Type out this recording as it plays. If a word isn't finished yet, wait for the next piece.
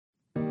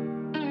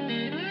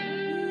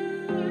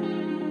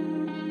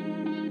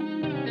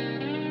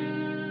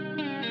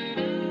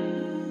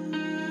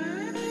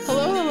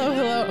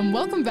and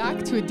welcome back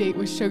to A Date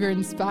with Sugar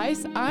and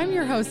Spice. I'm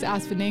your host,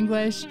 Aspen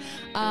English,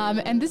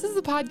 and this is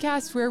a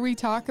podcast where we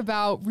talk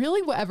about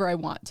really whatever I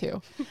want to.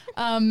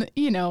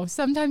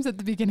 Sometimes at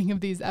the beginning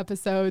of these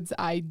episodes,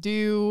 I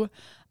do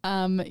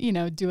a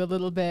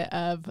little bit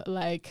of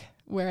like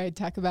where I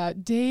talk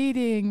about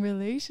dating,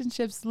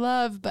 relationships,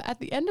 love, but at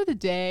the end of the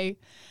day,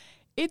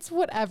 it's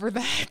whatever the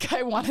heck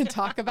I want to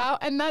talk about,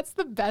 and that's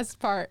the best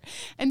part.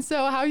 And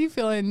so how are you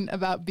feeling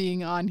about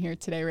being on here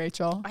today,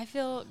 Rachel? I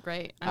feel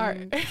great. Are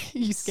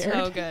you scared?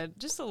 So good.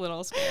 Just a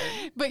little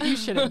scared. But you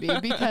shouldn't be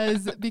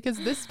because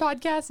this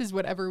podcast is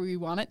whatever we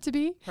want it to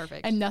be.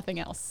 Perfect. And nothing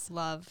else.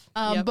 Love.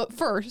 But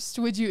first,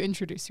 would you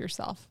introduce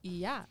yourself?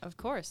 Yeah, of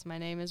course. My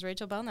name is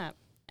Rachel Belknap,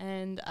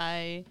 and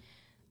I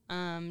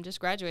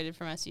just graduated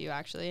from SU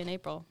actually in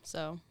April,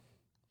 so...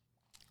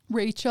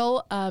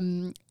 Rachel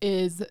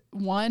is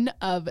one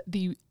of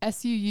the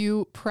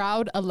SUU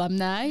proud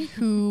alumni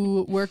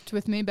who worked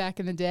with me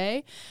back in the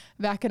day,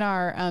 back in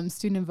our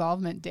student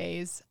involvement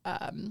days.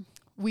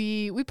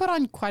 We put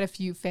on quite a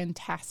few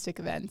fantastic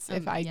events,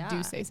 if I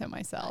do say so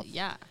myself.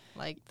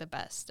 Like the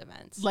best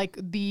events. Like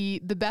the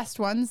best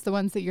ones, the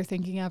ones that you're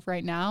thinking of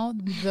right now,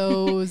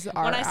 those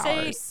are When I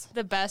ours. say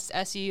the best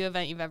SUU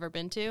event you've ever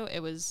been to,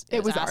 it was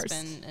ours.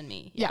 Aspen and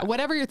me. Yeah,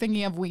 whatever you're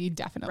thinking of, we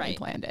definitely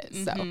planned it.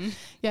 Mm-hmm. So,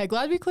 yeah,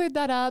 glad we cleared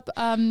that up.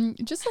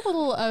 Just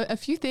a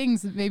few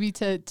things maybe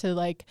to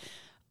like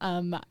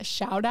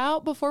shout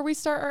out before we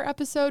start our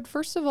episode.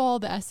 First of all,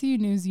 the SUU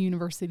News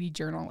University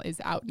Journal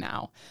is out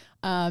now.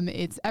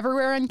 It's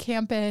everywhere on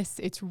campus.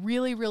 It's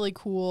really, really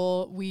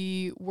cool.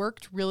 We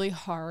worked really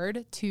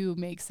hard to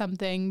make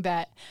something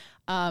that,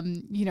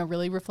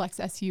 really reflects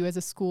SUU as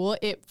a school.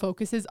 It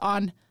focuses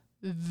on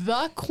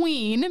the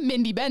queen,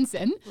 Mindy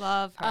Benson.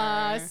 Love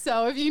her.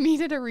 So if you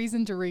needed a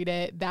reason to read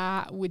it,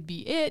 that would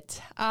be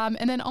it.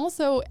 And then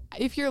also,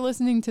 if you're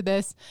listening to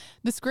this,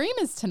 the Scream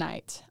is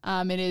tonight.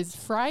 It is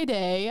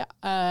Friday,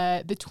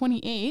 the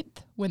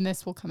 28th, when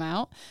this will come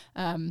out.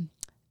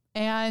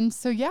 And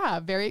so,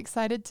 yeah, very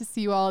excited to see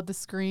you all at the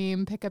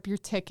Scream. Pick up your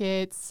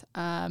tickets,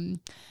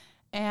 and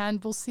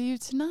we'll see you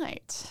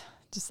tonight.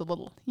 Just a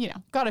little,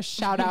 got to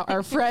shout out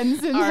our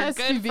friends in our SUB,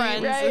 good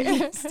friends right?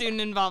 in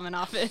Student Involvement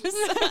Office.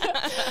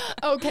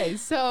 Okay,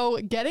 so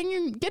getting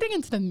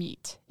into the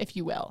meat, if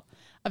you will,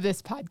 of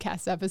this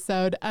podcast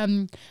episode.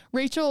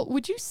 Rachel,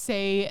 would you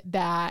say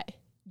that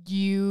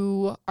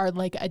you are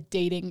like a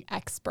dating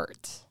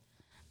expert?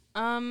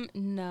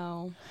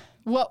 No.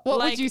 What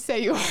would you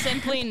say you are?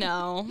 Simply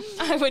no.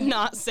 I would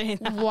not say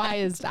that. Why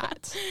is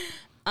that?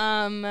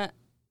 I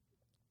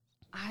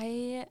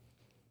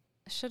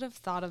should have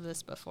thought of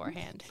this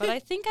beforehand, but I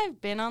think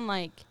I've been on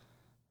like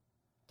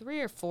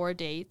 3 or 4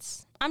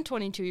 dates. I'm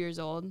 22 years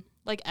old,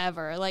 like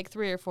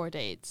 3 or 4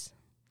 dates.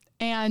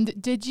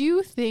 And did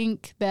you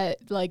think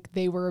that like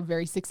they were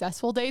very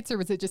successful dates, or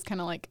was it just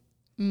kind of like,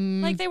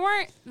 like they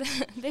weren't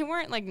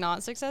like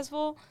not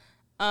successful,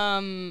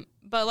 but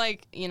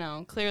like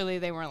clearly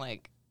they weren't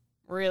like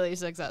really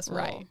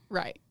successful.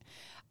 Right.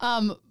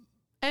 And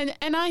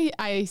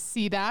I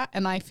see that,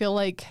 and I feel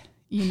like.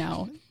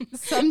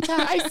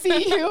 Sometimes I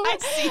see you. I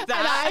see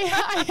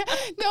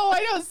that. No, I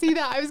don't see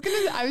that.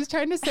 I was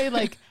trying to say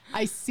like,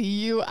 I see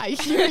you, I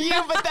hear you,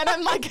 but then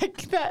I'm like,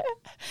 that.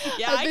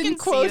 Yeah, I can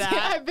see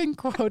that. I've been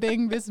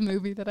quoting this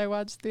movie that I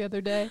watched the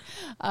other day.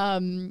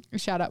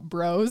 Shout out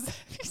Bros.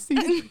 Have you seen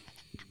it?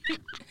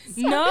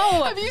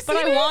 No, Have you seen but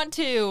I want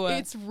to.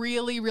 It's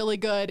really, really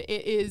good.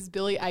 It is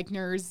Billy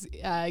Eichner's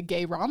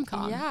gay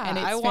rom-com. Yeah, and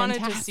it's I wanted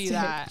fantastic. to see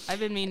that. I've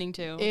been meaning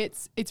to.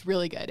 It's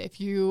really good. If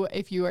you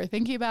are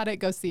thinking about it,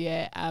 go see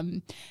it.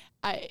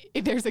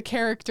 There's a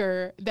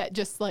character that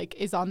just like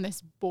is on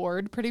this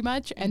board pretty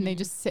much, and they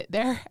just sit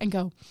there and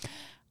go,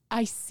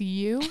 I see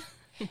you,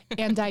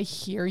 and I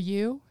hear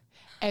you,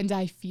 and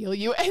I feel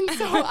you. And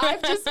so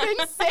I've just been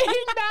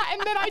saying that,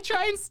 and then I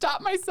try and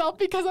stop myself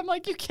because I'm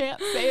like, you can't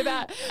say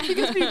that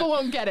because people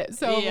won't get it.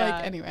 So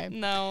anyway.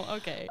 No,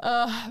 okay.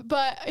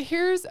 But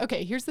here's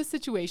the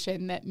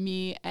situation that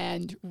me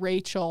and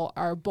Rachel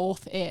are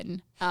both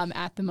in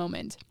at the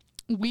moment.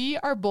 We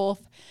are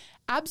both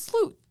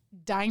absolute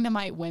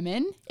dynamite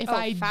women, if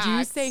I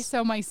do say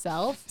so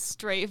myself.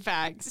 Straight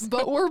facts.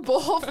 But we're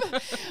both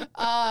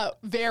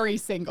very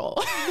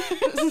single.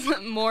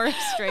 More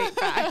straight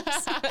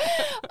facts.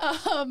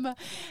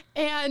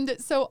 And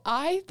so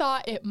I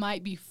thought it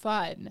might be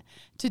fun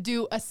to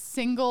do a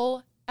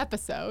single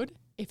episode,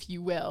 if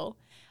you will,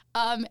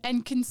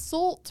 and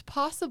consult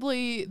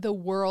possibly the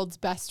world's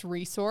best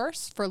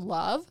resource for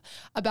love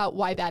about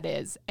why that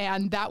is.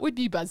 And that would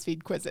be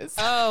BuzzFeed quizzes.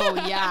 Oh,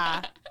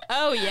 yeah.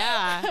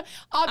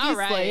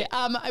 Obviously.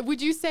 Right. Would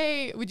you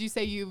say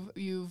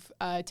you've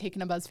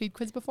taken a BuzzFeed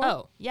quiz before?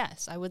 Oh,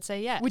 yes, I would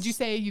say yes. Would you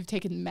say you've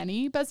taken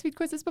many BuzzFeed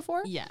quizzes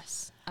before?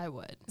 Yes, I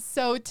would.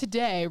 So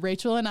today,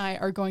 Rachel and I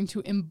are going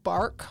to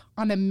embark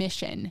on a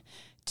mission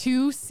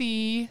to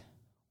see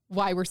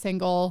why we're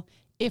single,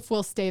 if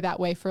we'll stay that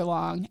way for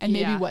long, and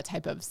maybe what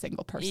type of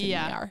single person we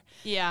are.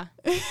 Yeah.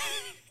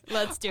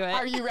 Let's do it.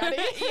 Are you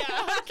ready?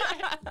 Yeah. Okay.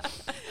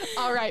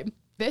 All right.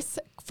 This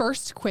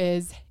first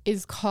quiz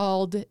is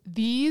called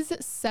These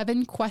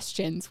 7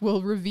 Questions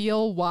Will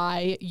Reveal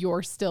Why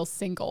You're Still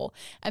Single.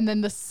 And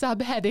then the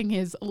subheading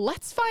is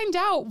Let's Find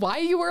Out Why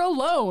You Were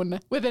Alone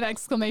with an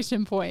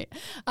exclamation point.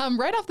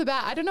 Right off the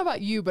bat, I don't know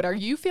about you, but are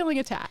you feeling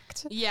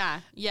attacked?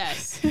 Yeah.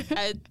 Yes.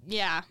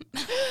 Yeah.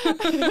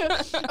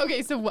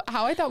 Okay, so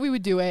how I thought we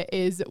would do it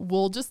is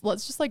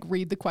let's just like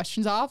read the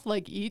questions off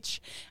like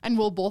each, and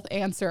we'll both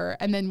answer,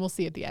 and then we'll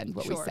see at the end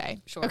what we say.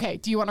 Sure. Okay,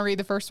 do you want to read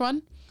the first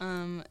one?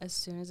 As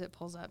soon as it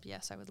pulls up,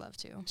 yes, I would love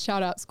to.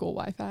 Shout out school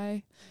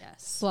Wi-Fi.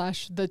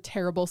 Yes. / the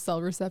terrible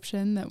cell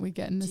reception that we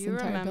get in this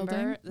entire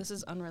building. This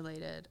is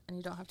unrelated, and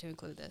you don't have to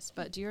include this,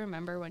 but do you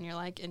remember when you're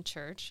like in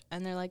church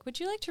and they're like, would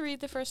you like to read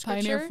the first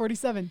scripture? Pioneer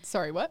 47.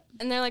 Sorry, what?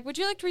 And they're like, would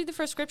you like to read the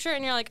first scripture?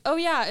 And you're like, oh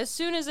yeah, as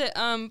soon as it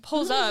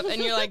pulls up,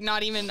 and you're like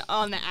not even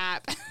on the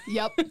app.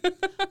 Yep.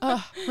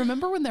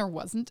 Remember when there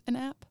wasn't an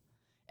app?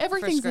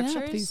 Everything's an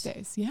app these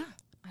days. Yeah.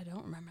 I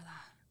don't remember that.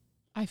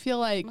 I feel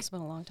like Must have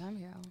been a long time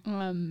ago.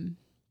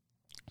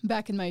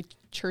 Back in my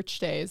church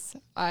days,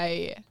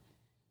 I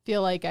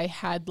feel like I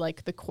had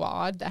like the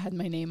quad that had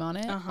my name on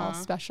it, all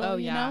special,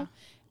 you know?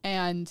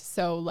 And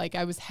so like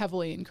I was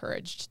heavily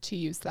encouraged to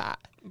use that.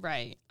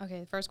 Right.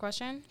 Okay, first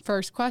question.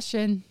 First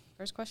question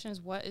is,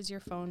 what is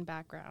your phone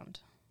background?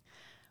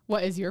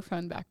 What is your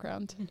phone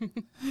background?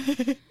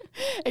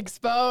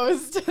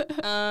 Exposed.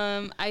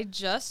 I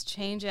just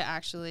changed it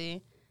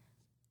actually.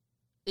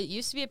 It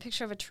used to be a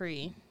picture of a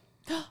tree.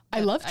 I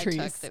love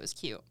trees. That was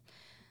cute.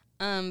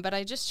 But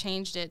I just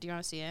changed it. Do you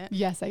want to see it?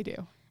 Yes, I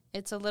do.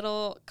 It's a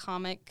little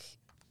comic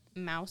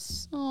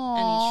mouse. Aww,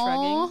 and he's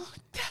shrugging.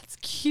 That's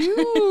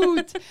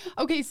cute.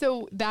 Okay,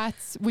 so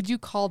would you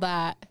call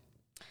that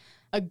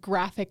a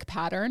graphic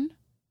pattern?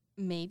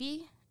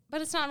 Maybe,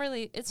 but it's not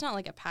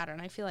like a pattern.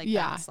 I feel like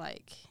that's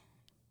like.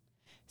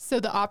 So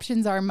the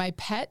options are my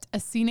pet, a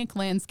scenic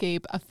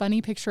landscape, a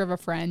funny picture of a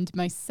friend,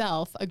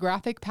 myself, a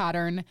graphic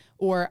pattern,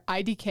 or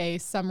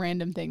IDK, some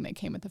random thing that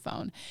came with the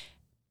phone.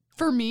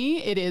 For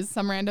me, it is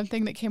some random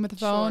thing that came with the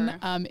phone.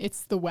 Sure.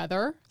 It's the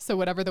weather. So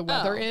whatever the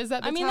weather is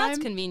at the time. that's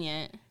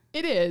convenient.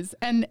 It is.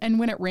 And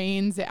when it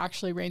rains, it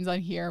actually rains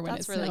on here. When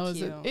that's it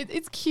snows, really cute.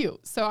 It's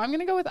cute. So I'm going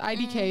to go with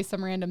IDK,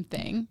 some random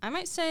thing. I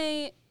might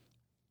say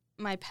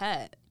my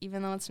pet,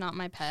 even though it's not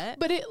my pet.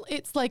 But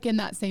it's like in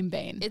that same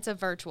vein. It's a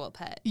virtual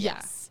pet.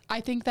 Yes. Yeah.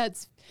 I think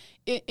that's,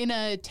 in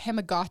a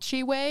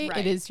Tamagotchi way,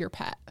 It is your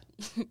pet.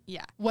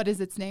 Yeah. What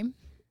is its name?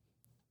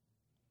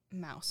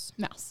 Mouse.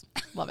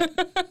 Love it.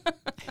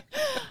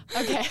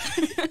 Okay.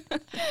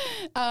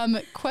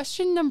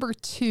 Question number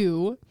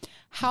 2.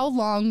 How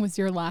long was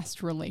your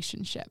last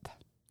relationship?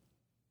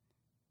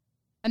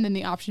 And then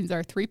the options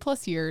are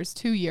 3+ years,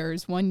 2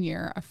 years, 1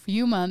 year, a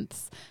few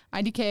months,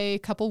 IDK, a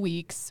couple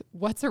weeks.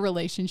 What's a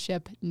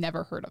relationship?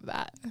 Never heard of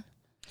that.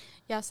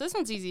 Yeah, so this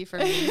one's easy for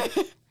me.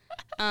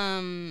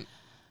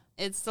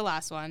 It's the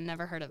last one.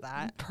 Never heard of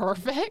that.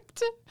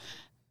 Perfect.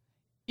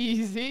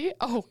 Easy.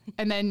 Oh,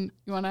 and then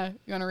you wanna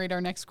read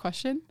our next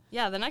question?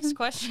 Yeah, the next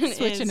question is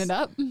switching it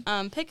up.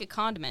 Pick a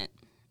condiment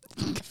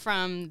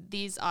from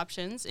these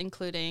options,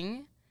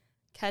 including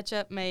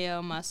ketchup,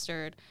 mayo,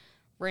 mustard,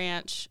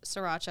 ranch,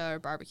 sriracha, or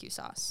barbecue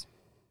sauce.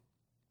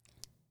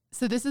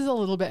 So this is a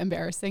little bit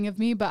embarrassing of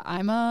me, but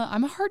I'm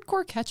a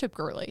hardcore ketchup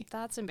girly.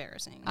 That's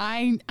embarrassing.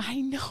 I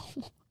know.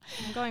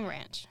 I'm going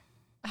ranch.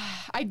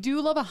 I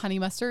do love a honey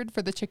mustard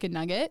for the chicken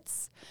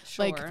nuggets,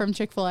 like from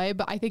Chick-fil-A,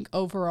 but I think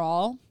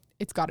overall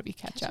it's got to be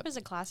ketchup. Ketchup is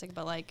a classic,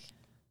 but like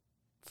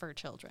for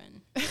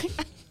children.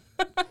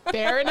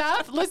 Fair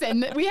enough.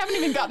 Listen, we haven't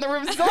even gotten the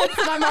results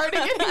and I'm already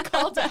getting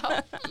called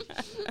out.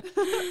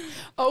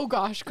 Oh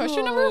gosh,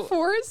 question number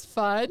 4 is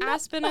fun.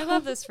 Aspen, I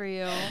love this for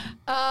you.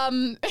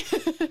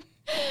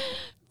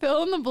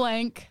 Fill in the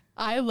blank.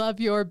 I love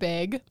your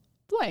big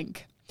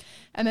blank.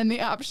 And then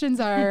the options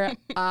are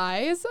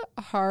eyes,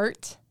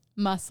 heart,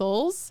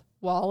 muscles,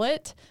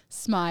 wallet,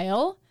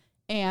 smile,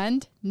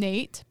 and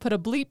Nate, put a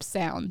bleep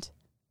sound.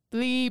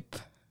 Bleep.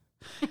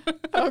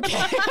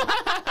 Okay.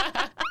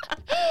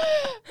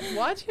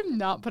 Watch him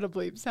not put a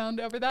bleep sound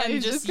over that. And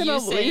he's just gonna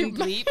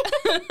bleep.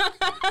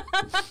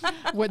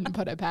 Wouldn't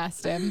put it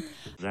past him.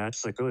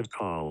 That's a good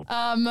call.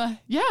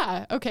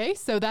 Yeah. Okay.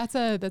 So that's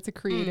a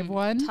creative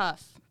one.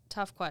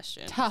 Tough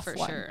question. Tough for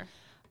one. Sure.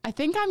 I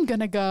think I'm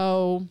gonna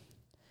go,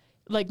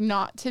 like,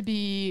 not to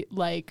be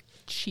like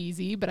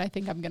cheesy, but I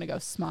think I'm gonna go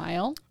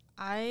smile.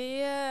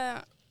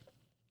 I'm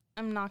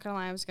not gonna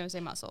lie. I was gonna say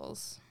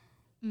muscles.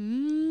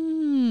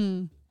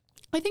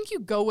 I think you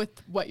go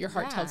with what your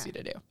heart tells you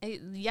to do.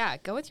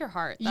 Go with your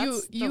heart.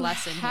 That's the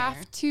lesson here. You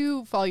have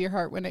to follow your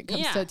heart when it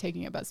comes to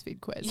taking a BuzzFeed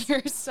quiz.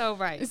 You're so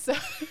right. So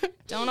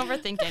don't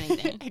overthink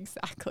anything.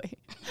 Exactly.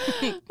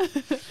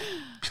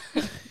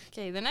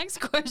 Okay, the next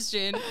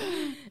question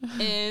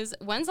is,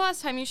 when's the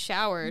last time you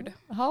showered?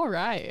 All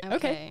right.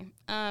 Okay.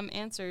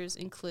 Answers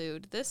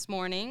include this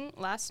morning,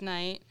 last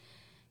night,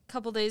 a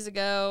couple days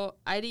ago,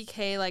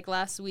 IDK like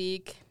last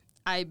week,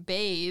 I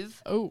bathe.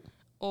 Oh.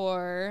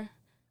 Or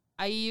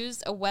I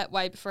used a wet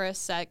wipe for a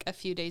sec a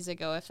few days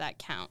ago, if that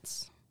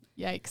counts.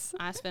 Yikes.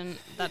 Aspen,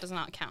 that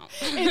doesn't count.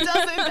 It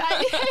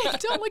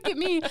doesn't. Don't look at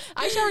me.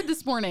 I showered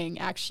this morning,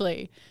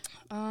 actually.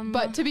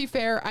 But to be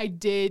fair, I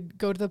did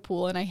go to the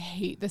pool and I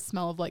hate the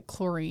smell of like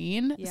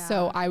chlorine. Yeah.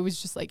 So I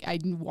was just like, I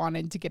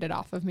wanted to get it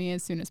off of me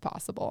as soon as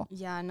possible.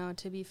 Yeah, no,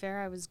 to be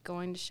fair, I was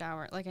going to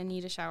shower. Like, I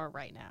need a shower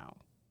right now.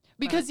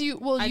 Because you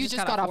just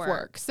got off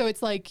work. So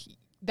it's like,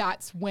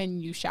 that's when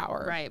you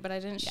shower. Right, but I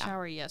didn't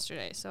shower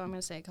yesterday. So I'm going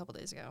to say a couple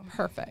days ago.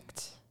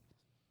 Perfect.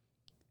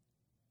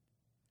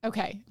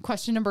 Okay,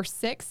 question number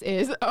 6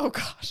 is, oh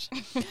gosh,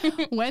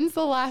 when's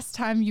the last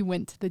time you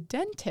went to the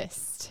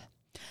dentist?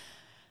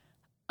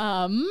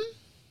 Well,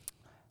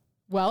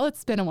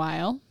 it's been a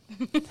while.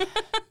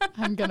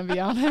 I'm going to be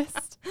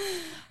honest.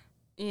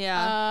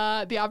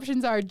 Yeah. The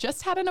options are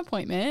just had an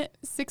appointment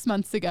 6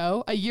 months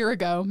ago, a year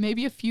ago,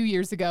 maybe a few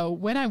years ago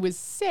when I was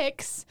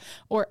 6,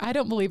 or I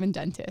don't believe in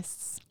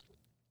dentists.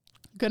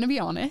 Going to be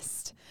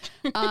honest.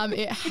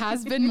 It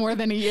has been more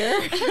than a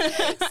year.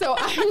 So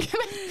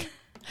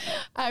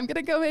I'm going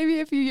to go maybe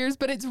a few years,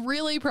 but it's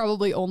really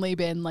probably only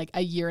been like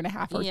a year and a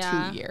half or 2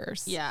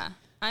 years. Yeah.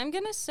 I'm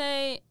going to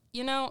say,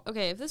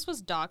 okay, if this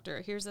was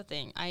doctor, here's the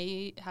thing.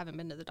 I haven't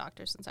been to the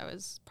doctor since I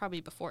was probably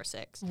before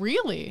 6.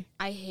 Really?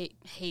 I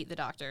hate the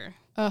doctor.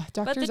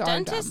 Doctors but the are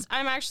dentist, dumb.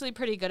 I'm actually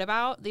pretty good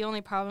about. The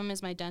only problem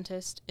is my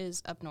dentist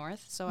is up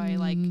north, so I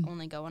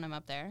only go when I'm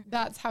up there.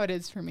 That's how it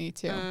is for me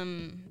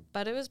too.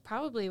 But it was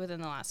probably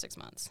within the last 6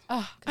 months.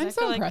 I'm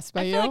so impressed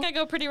by you. I feel like I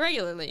go pretty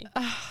regularly.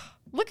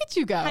 Look at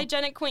you go.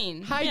 Hygienic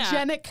queen.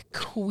 Hygienic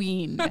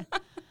queen.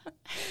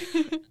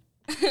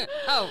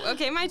 Oh,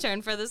 okay, my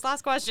turn for this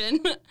last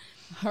question.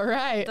 All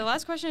right. The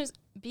last question is,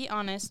 be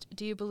honest,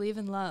 do you believe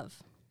in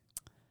love?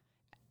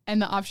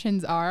 And the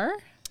options are?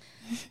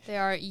 They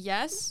are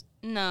yes,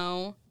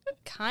 no,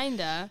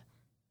 kinda,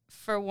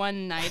 for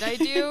one night I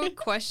do,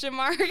 question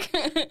mark,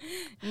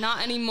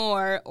 not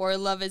anymore, or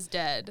love is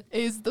dead.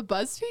 Is the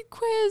BuzzFeed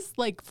quiz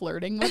like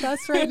flirting with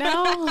us right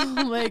now?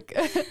 Like,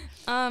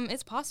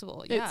 it's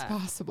possible, yeah. It's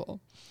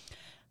possible.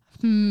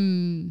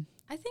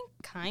 I think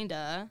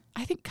kinda.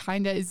 I think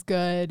kinda is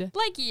good.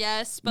 Like,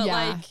 yes, but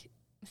Yeah. like...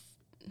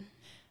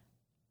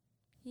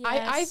 Yes,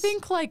 I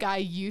think like I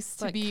used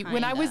to be,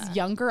 when I was kinda.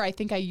 younger, I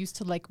think I used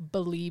to like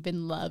believe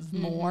in love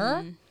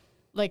more.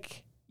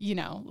 Like,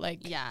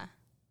 like yeah.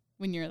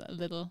 when you're a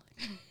little.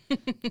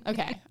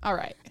 Okay. All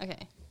right.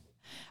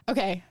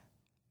 Okay.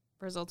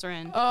 Results are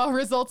in. Oh,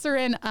 results are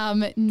in.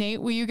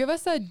 Nate, will you give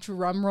us a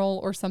drum roll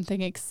or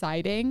something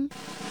exciting?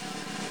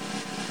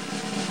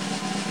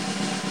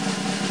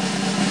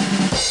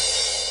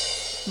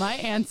 My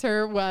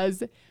answer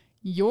was,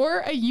 you're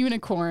a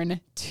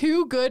unicorn,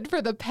 too good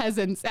for the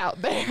peasants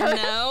out there.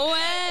 No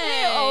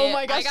way. Oh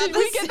my gosh, I got did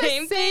we get the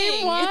same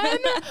thing. one?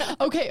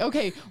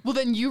 Okay. Well,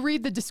 then you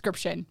read the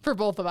description for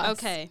both of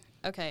us.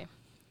 Okay.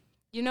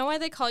 You know why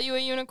they call you a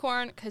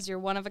unicorn? Because you're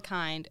one of a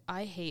kind.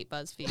 I hate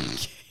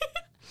BuzzFeed.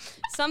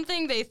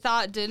 Something they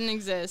thought didn't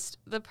exist.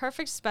 The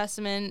perfect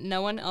specimen,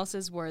 no one else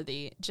is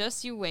worthy.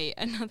 Just you wait.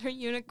 Another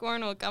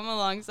unicorn will come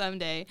along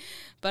someday.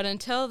 But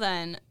until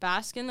then,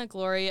 bask in the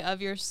glory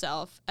of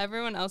yourself.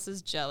 Everyone else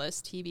is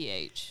jealous,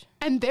 TBH.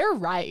 And they're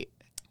right.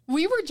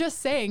 We were just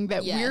saying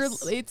that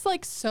Yes. it's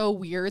like so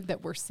weird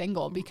that we're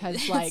single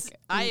because like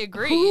I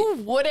agree. Who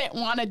wouldn't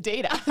want to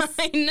date us?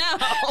 I know.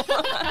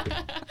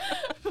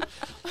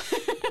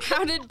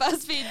 How did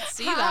BuzzFeed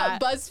see that?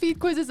 BuzzFeed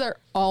quizzes are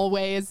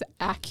always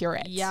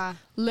accurate. Yeah.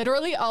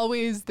 Literally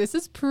always. This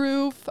is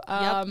proof.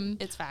 Yep,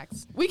 it's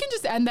facts. We can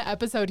just end the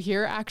episode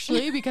here,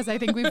 actually, because I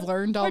think we've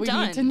learned all we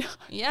need to know.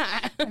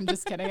 Yeah. I'm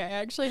just kidding. I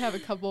actually have a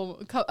couple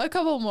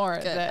more.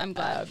 Good. That, I'm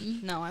glad.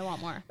 No, I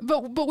want more.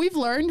 But we've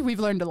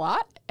learned a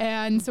lot,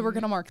 and so we're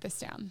gonna mark this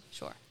down.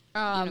 Sure.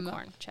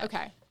 Unicorn. Check.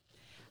 Okay.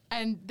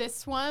 And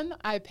this one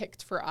I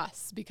picked for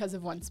us because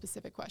of one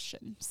specific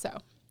question. So.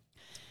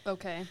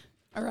 Okay.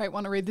 All right.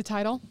 Want to read the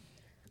title?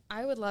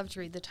 I would love to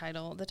read the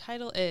title. The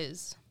title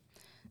is,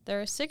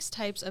 There are 6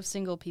 types of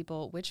single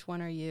people. Which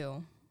one are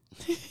you?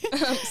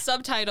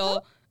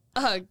 Subtitle,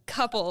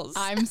 couples.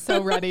 I'm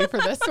so ready for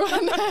this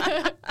one.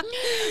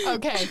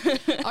 Okay.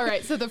 All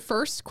right. So the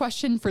first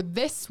question for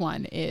this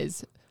one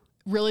is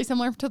really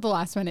similar to the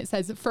last one. It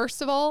says,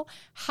 first of all,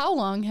 how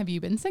long have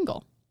you been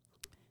single?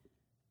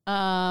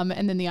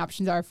 And then the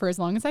options are, for as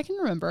long as I can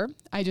remember.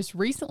 I just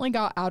recently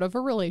got out of a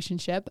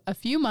relationship, a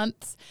few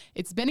months.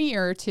 It's been a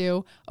year or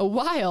two, a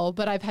while,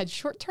 but I've had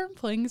short-term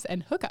flings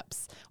and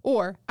hookups.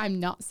 Or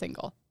I'm not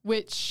single,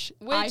 which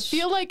I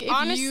feel like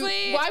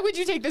honestly, why would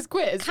you take this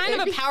quiz?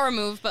 Kind of a power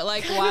move, but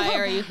like, why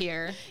are you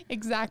here?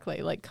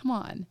 Exactly. Like, come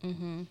on.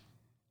 Mm-hmm.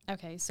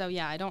 Okay. So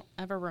yeah, I don't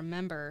ever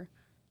remember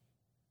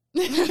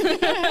being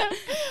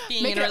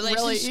Make in a it really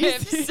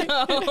relationship, easy. so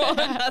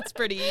that's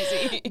pretty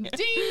easy.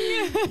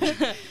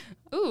 Ding!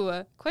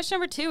 Ooh, question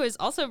number 2 is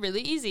also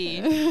really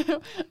easy.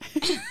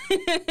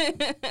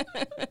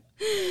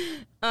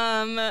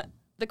 The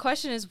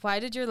question is, why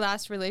did your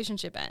last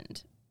relationship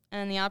end?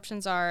 And the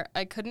options are,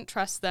 I couldn't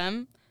trust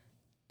them.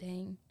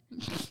 Dang.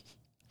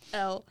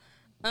 L.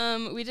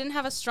 We didn't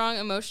have a strong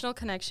emotional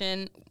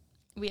connection.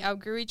 We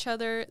outgrew each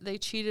other. They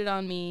cheated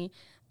on me.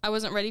 I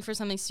wasn't ready for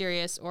something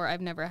serious, or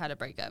I've never had a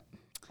breakup.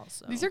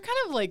 Also, These are kind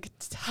of like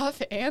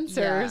tough answers.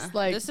 Yeah.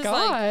 Like, this is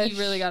gosh. like you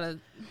really gotta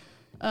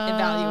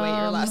evaluate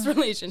your last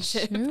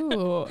relationship,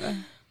 Shoot.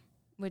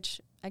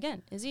 which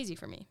again is easy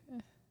for me.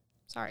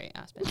 Sorry,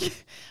 Aspen.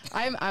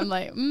 I'm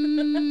like,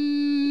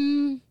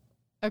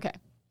 okay.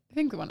 I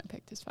think the one I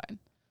picked is fine.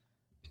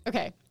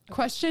 Okay.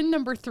 Question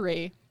number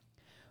 3.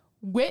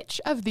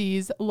 Which of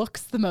these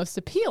looks the most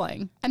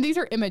appealing? And these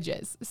are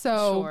images.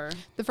 So Sure.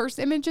 the first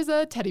image is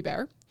a teddy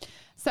bear.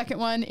 Second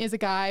one is a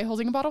guy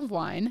holding a bottle of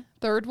wine.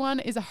 Third one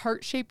is a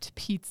heart-shaped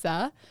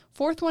pizza.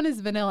 Fourth one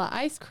is vanilla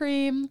ice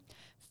cream.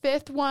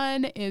 Fifth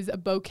one is a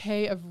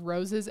bouquet of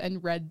roses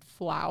and red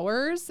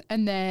flowers.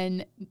 And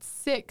then the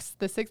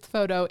sixth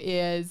photo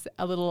is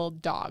a little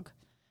dog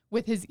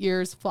with his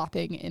ears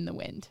flopping in the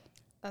wind.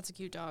 That's a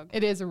cute dog.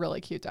 It is a really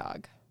cute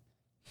dog.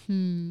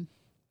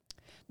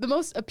 The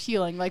most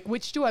appealing, like,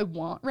 which do I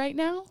want right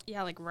now?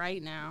 Yeah, like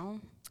right now.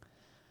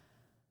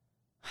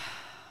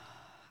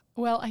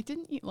 Well, I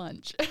didn't eat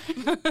lunch.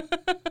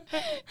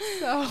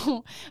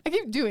 So I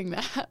keep doing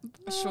that.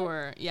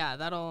 Sure. Yeah,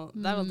 that'll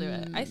do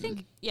it. I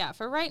think, yeah,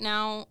 for right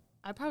now,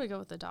 I'd probably go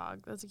with the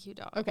dog. That's a cute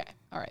dog. Okay.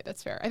 All right.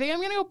 That's fair. I think I'm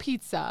going to go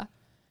pizza.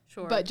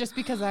 Sure. But just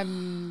because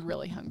I'm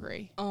really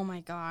hungry. Oh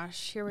my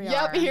gosh, here we are.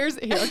 Yep. Here's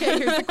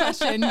the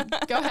question.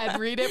 Go ahead.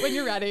 Read it when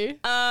you're ready.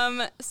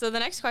 So the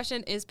next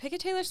question is pick a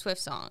Taylor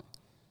Swift song.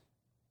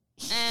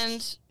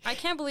 And I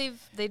can't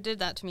believe they did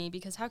that to me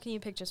because how can you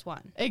pick just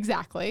one?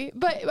 Exactly.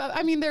 But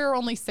I mean, there are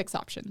only 6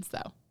 options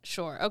though.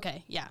 Sure.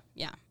 Okay. Yeah.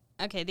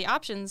 Okay. The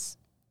options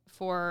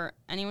for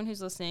anyone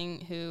who's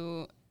listening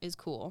who is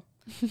cool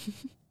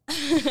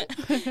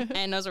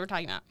and knows what we're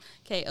talking about.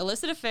 Okay.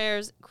 Illicit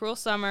Affairs, Cruel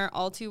Summer,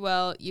 All Too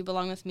Well, You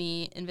Belong With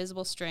Me,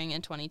 Invisible String,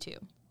 and 22.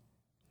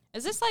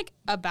 Is this like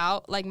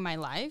about like my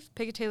life?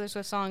 Pick a Taylor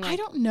Swift song. Like, I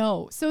don't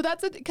know. So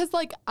that's it. Because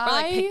like or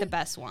like pick the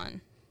best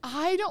one.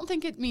 I don't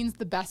think it means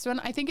the best one.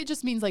 I think it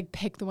just means like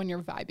pick the one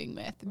you're vibing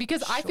with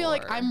because I feel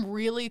like Sure. I'm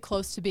really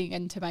close to being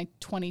into my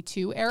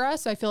 22 era.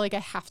 So I feel like I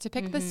have to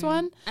pick this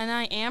one. And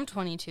I am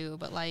 22,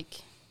 but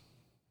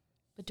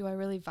do I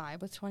really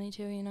vibe with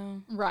 22, you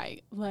know?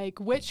 Right. Like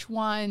which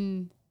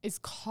one is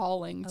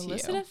calling to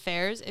Illicit you?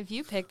 Affairs, if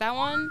you pick that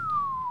one,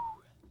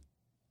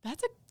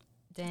 That's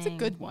dang. a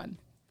good one.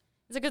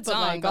 It's a good But,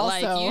 song, like, but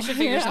like also- you should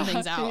figure some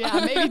things out. Yeah,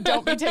 maybe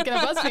don't be taking a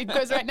BuzzFeed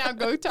quiz right now.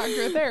 Go talk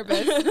to a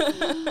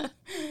therapist.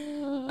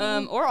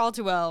 Or All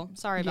Too Well.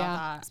 Sorry about Yeah,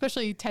 that.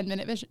 especially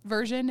 10-minute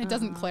version. It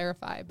doesn't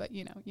clarify, but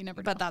you know.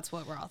 But that's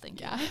what we're all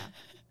thinking. Yeah.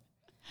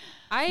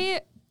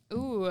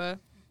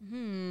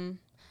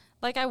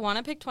 Like I want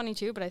to pick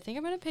 22, but I think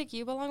I'm going to pick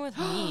You Belong With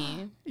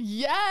Me.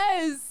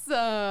 Yes.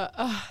 That's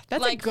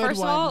like, a good first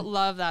one. of all,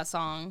 love that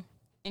song.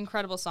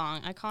 Incredible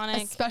song.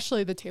 Iconic.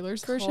 Especially the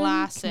Taylor's version. Can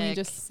Classic. we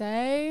just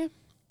say?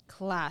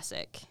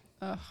 Classic.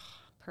 Ugh,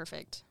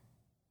 Perfect.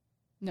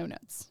 no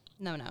notes.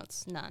 No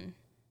notes. None.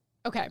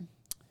 Okay.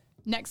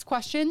 Next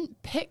question.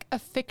 Pick a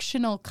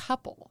fictional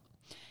couple.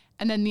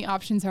 And then the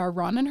options are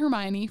Ron and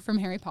Hermione from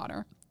Harry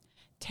Potter,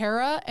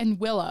 Tara and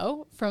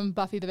Willow from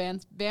Buffy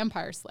the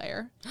Vampire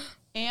Slayer,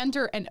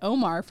 Ander and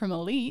Omar from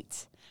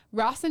Elite,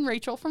 Ross and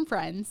Rachel from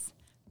Friends,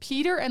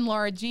 Peter and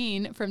Laura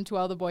Jean from To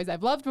All the Boys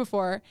I've Loved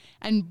Before,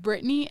 and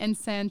Brittany and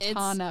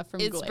Santana from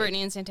Glee. It's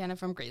Brittany and Santana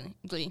from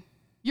Glee.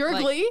 You're a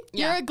like, Glee?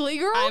 yeah. You're a Glee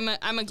girl?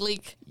 I'm a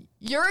Gleek.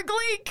 You're a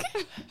Gleek.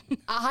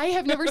 I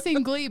have never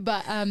seen Glee,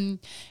 but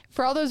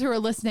for all those who are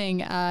listening,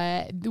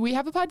 we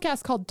have a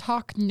podcast called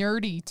Talk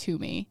Nerdy to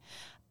Me.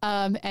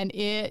 And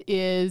it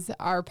is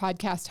our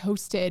podcast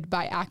hosted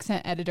by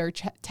accent editor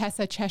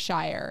Tessa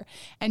Cheshire.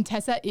 And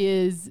Tessa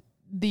is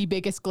the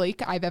biggest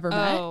Gleek I've ever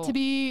met, to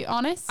be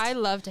honest. I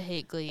love to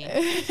hate Glee.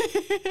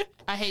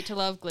 I hate to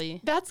love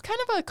Glee. That's kind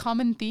of a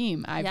common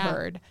theme I've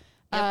heard.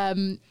 Yep.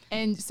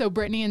 And so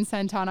Brittany and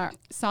Santana,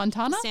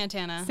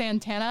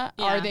 Yeah.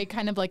 are they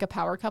kind of like a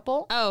power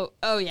couple?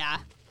 Oh yeah.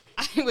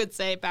 I would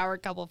say power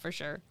couple for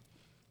sure.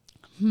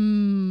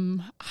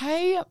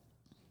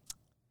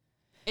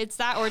 It's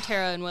that or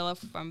Tara and Willow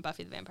from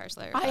Buffy the Vampire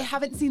Slayer. I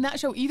haven't seen that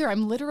show either.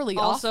 I'm literally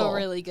also awful.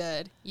 really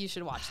good. You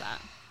should watch that.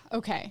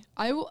 Okay.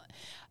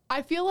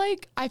 I feel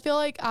like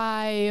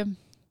I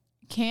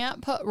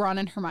can't put Ron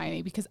and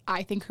Hermione because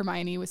I think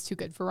Hermione was too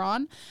good for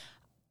Ron.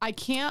 I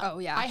can't. Oh,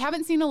 yeah. I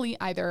haven't seen Elite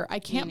either. I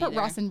can't put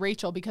neither. Ross and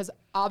Rachel because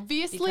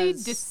obviously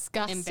Because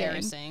disgusting.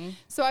 Embarrassing.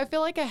 So I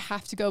feel like I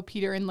have to go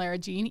Peter and Lara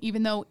Jean,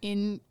 even though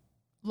in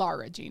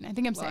Lara Jean, I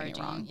think I'm saying it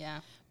wrong. Yeah.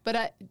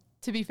 But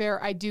to be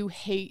fair, I do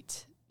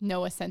hate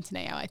Noah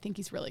Centineo. I think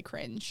he's really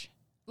cringe.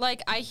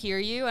 Like, I hear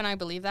you and I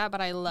believe that,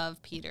 but I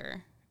love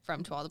Peter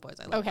from To All the Boys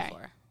I Loved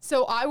Before.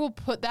 So I will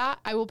pick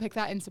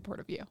that in support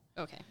of you.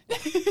 Okay.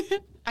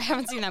 I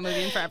haven't seen that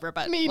movie in forever,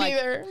 but Me like,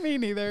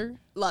 neither.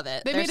 love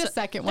it. They made a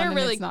second one and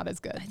it's not as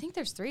good. I think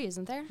there's 3,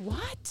 isn't there?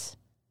 What?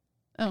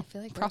 Oh, I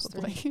feel like there's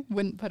probably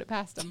wouldn't put it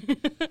past them.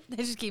 They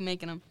just keep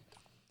making them.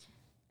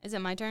 Is it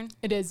my turn?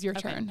 It is your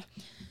Okay. turn.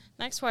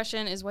 Next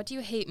question is, what do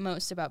you hate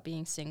most about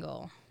being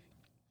single?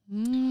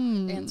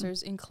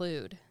 Answers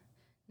include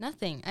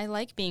nothing. I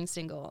like being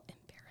single.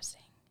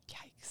 Embarrassing.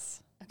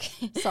 Yikes.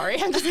 Okay.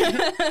 Sorry. I'm just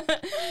kidding.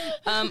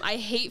 I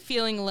hate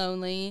feeling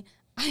lonely.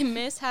 I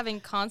miss having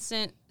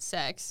constant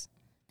sex.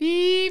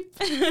 Beep.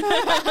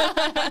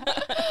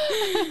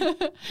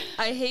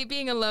 I hate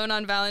being alone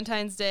on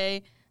Valentine's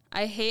Day.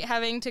 I hate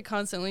having to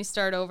constantly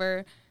start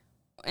over.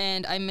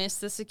 And I miss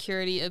the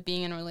security of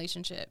being in a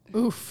relationship.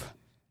 Oof.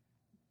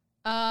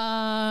 This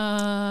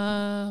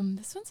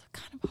one's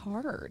kind of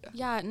hard.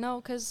 Yeah,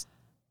 no, because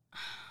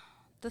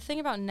the thing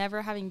about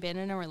never having been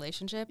in a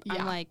relationship, Yeah.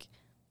 I'm like,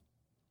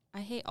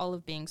 I hate all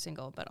of being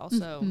single, but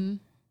also Mhm.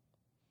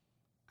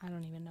 I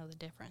don't even know the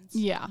difference.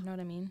 Yeah. You know what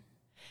I mean?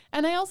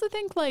 And I also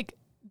think like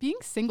being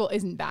single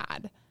isn't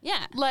bad.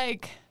 Yeah.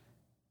 Like,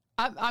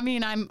 I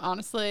mean, I'm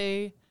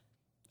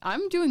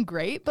doing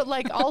great, but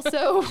like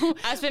also,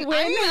 Aspen,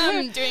 when-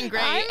 I'm doing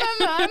great.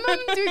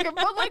 I'm doing great,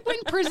 but like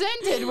when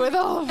presented with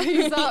all of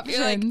these You're like,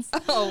 options,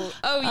 oh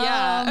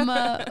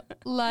yeah.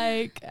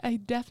 like I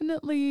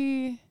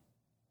definitely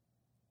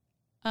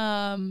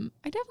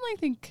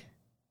think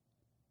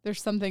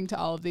there's something to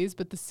all of these,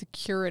 but the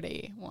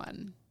security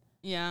one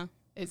Yeah.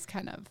 is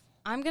kind of,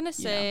 I'm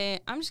just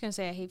gonna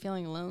say I hate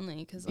feeling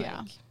lonely because like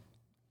Yeah.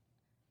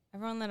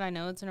 everyone that I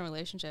know that's in a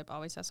relationship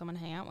always has someone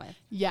to hang out with.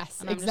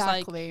 yes, And I'm just like,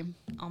 exactly.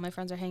 All my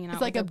friends are hanging out It's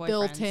with like their a boyfriends.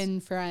 built-in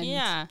friend.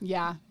 Yeah.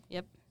 Yeah.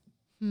 Yep.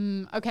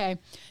 Okay.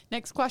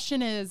 Next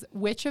question is,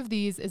 which of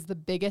these is the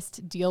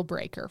biggest deal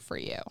breaker for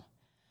you?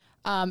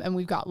 And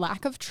we've got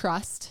lack of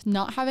trust,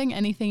 not having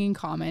anything in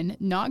common,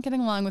 not getting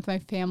along with my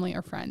family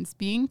or friends,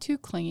 being too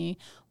clingy,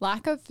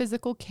 lack of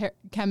physical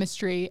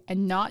chemistry,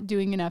 and not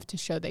doing enough to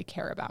show they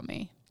care about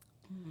me.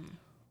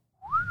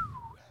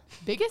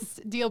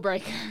 Biggest deal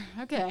breaker.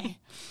 Okay.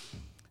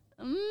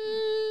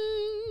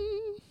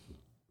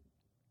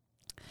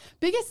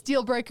 Biggest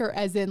deal breaker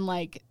as in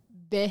like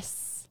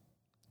this,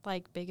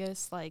 Like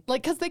biggest like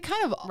like, cause they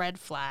kind of, red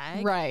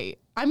flag. right.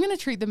 I'm going to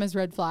treat them as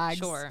red flags.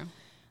 Sure.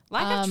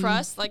 Lack of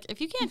trust. Like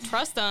if you can't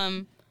trust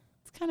them,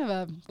 It's kind of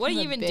a, What kind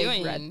are of you a even big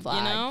doing, red you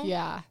flag. know?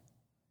 Yeah.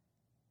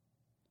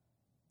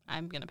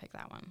 I'm gonna pick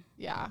that one.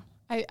 Yeah.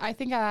 I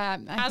think I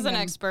As an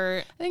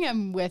expert, I think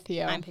I'm with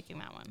you. I'm picking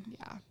that one.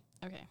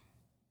 Yeah. Okay.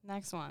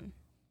 Next one.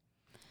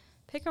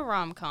 Pick a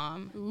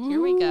rom-com.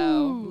 Here we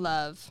go. Ooh.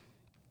 Love.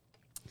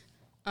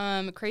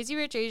 Crazy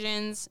Rich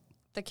Asians,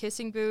 The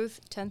Kissing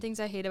Booth, 10 Things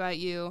I Hate About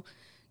You,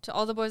 To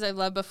All the Boys I've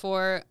Loved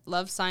Before,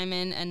 Love,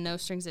 Simon, and No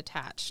Strings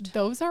Attached.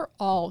 Those are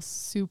all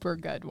super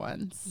good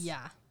ones.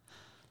 Yeah.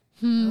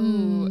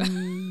 Hmm.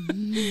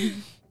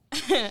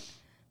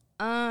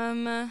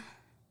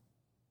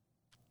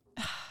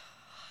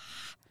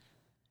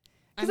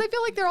 Because I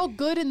feel like they're all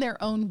good in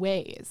their own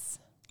ways.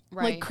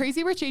 Right. Like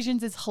Crazy Rich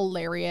Asians is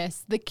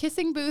hilarious. The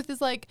Kissing Booth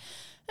is like,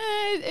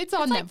 it's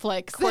on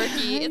Netflix.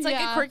 Quirky. It's like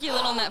Yeah. a quirky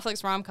little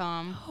Netflix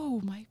rom-com. Oh,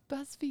 my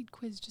BuzzFeed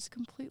quiz just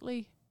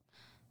completely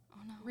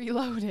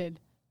reloaded.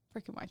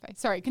 Freaking Wi-Fi.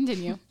 Sorry,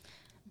 continue.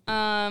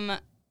 10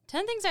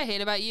 Things I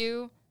Hate About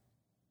You.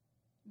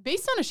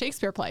 Based on a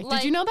Shakespeare play.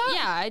 Like, Did you know that?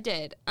 Yeah, I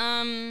did.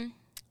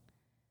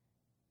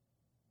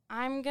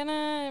 I'm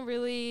gonna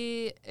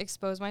really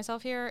expose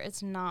myself here.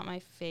 It's not my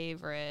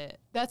favorite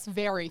That's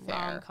very fair.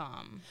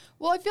 rom-com.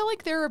 Well, I feel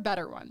like there are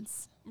better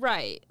ones.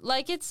 Right.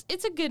 Like it's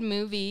a good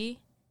movie,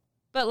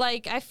 but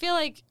like I feel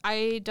like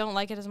I don't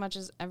like it as much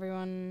as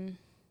everyone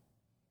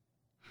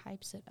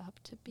hypes it up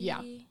to be.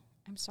 Yeah.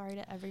 I'm sorry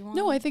to everyone.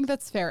 No, I think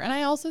that's fair. And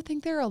I also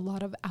think there are a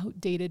lot of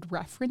outdated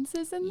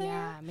references in there.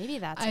 Yeah, maybe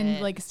that's And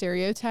it. like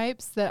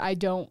stereotypes that I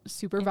don't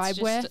super It's vibe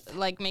just, with.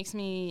 like makes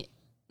me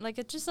like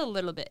it's just a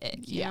little bit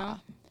ick, you know?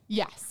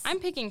 Yes. I'm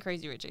picking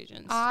Crazy Rich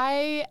Asians.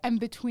 I am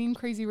between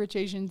Crazy Rich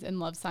Asians and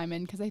Love,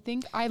 Simon because I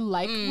think I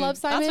like Love,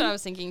 Simon. That's what I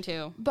was thinking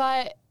too.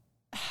 But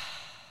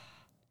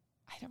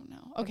I don't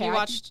know. Okay. Have you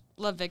watched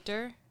Love,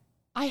 Victor?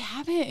 I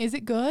haven't. Is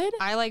it good?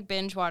 I like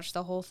binge watched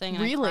the whole thing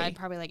and Really? I cried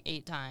probably like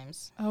 8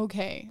 times.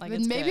 Okay. Like,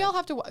 Then it's maybe good. I'll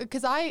have to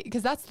because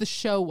that's the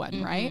show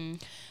one, right?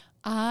 Mhm.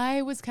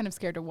 I was kind of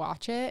scared to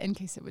watch it in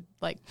case it would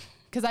like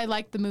because I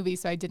liked the movie,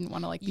 so I didn't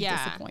want to like be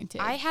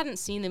disappointed. I hadn't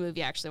seen the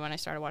movie actually when I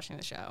started watching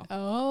the show.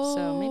 Oh,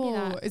 So maybe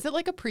that- is it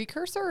like a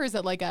precursor or is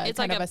it like a It's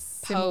kind like of a a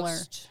similar?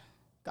 post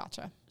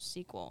Gotcha.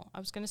 sequel. I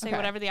was going to say Okay.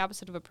 whatever the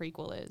opposite of a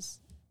prequel is,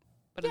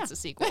 but Yeah. it's a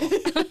sequel.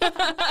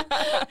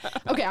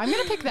 Okay, I'm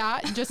gonna pick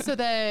that just so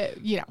that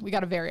we got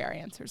to vary our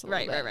answers a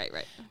little bit. Right.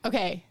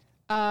 Okay.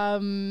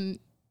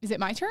 Is it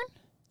my turn?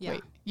 Yeah.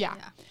 Wait, yeah.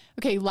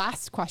 Okay,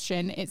 last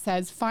question. It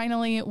says,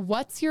 finally,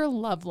 what's your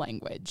love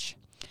language?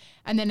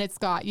 And then it's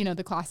got,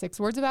 the classics,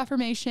 words of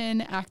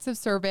affirmation, acts of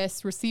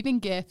service, receiving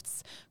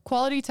gifts,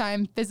 quality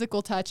time,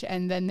 physical touch,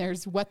 and then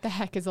there's what the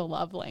heck is a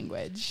love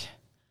language?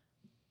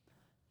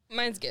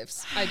 Mine's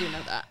gifts. I do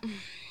know that.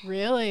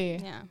 Really?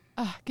 Yeah.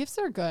 Gifts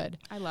are good.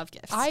 I love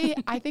gifts.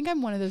 I think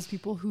I'm one of those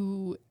people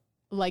who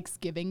likes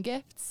giving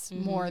gifts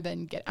more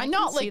than get. I I'm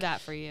can not see like that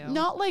for you.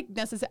 not like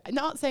necessarily,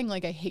 not saying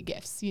like I hate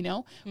gifts,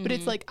 but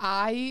it's like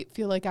I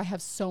feel like I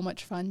have so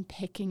much fun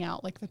picking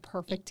out like the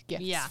perfect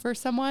gifts for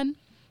someone.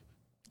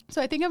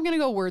 So I think I'm gonna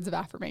go words of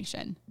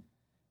affirmation.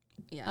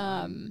 Yeah.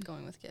 I'm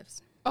going with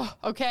gifts. Oh,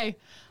 okay.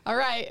 All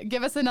right.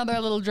 Give us another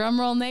little drum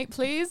roll, Nate,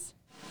 please.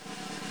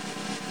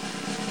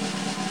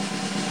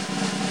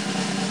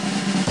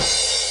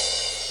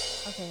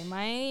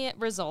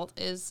 my result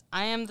is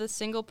I am the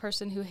single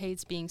person who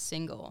hates being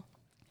single.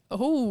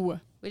 Oh.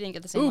 We didn't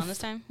get the same one this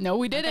time? No,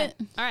 we didn't.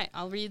 Okay. All right,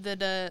 I'll read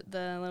the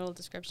little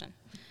description.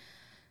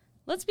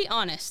 Let's be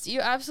honest.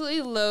 You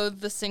absolutely loathe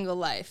the single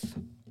life.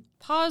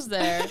 Pause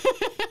there.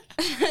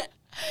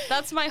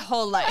 That's my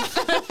whole life.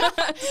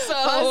 So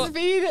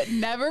BuzzFeed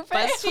never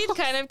fails. BuzzFeed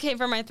kind of came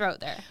from my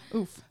throat there.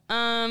 Oof.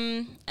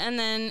 And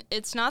then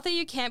it's not that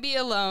you can't be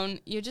alone.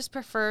 You just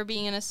prefer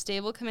being in a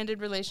stable,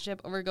 committed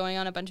relationship over going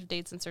on a bunch of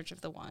dates in search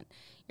of the one.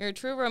 You're a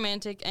true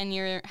romantic, and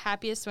you're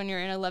happiest when you're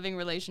in a loving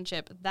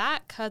relationship.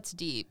 That cuts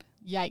deep.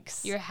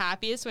 Yikes. You're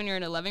happiest when you're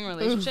in a loving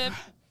relationship.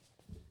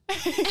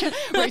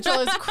 Rachel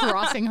is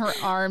crossing her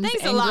arms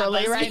Thanks angrily a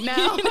lot, right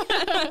now.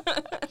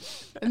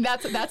 And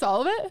that's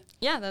all of it?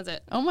 Yeah, that's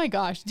it. Oh my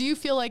gosh. Do you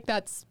feel like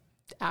that's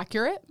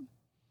accurate?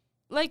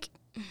 Like,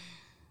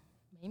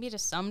 maybe to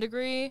some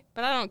degree,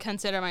 but I don't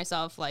consider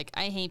myself, like,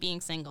 I hate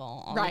being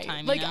single all the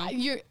time, like,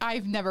 you know?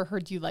 I've never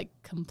heard you, like,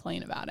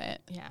 complain about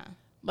it. Yeah.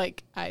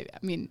 Like, I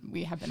mean,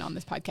 we have been on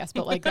this podcast,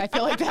 but, like, I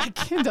feel like that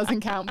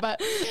doesn't count.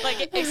 But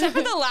like, except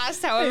for the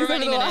last however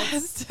many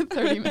minutes. Last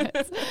 30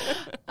 minutes.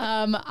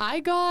 I'm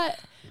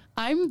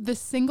the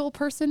single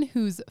person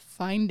who's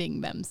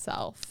finding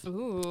themselves.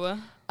 Ooh.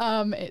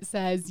 It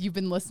says, you've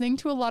been listening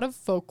to a lot of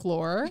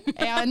folklore,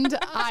 and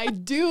I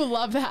do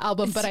love that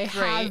album, but I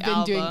have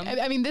been doing,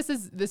 I mean,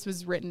 this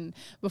was written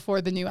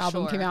before the new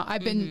album came out.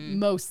 I've been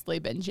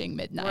mostly binging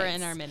Midnights. We're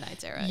in our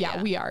Midnights era.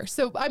 Yeah, we are.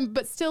 So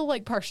but still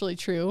like partially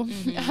true.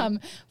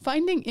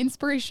 Finding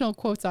inspirational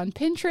quotes on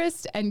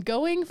Pinterest and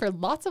going for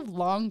lots of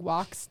long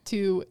walks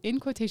to, in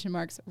quotation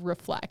marks,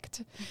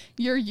 reflect.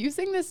 You're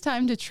using this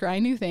time to try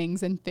new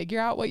things and figure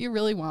out what you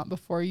really want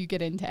before you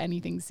get into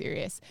anything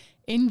serious.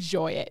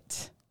 Enjoy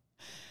it.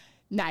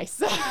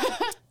 Nice.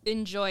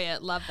 Enjoy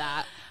it. Love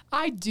that.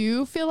 I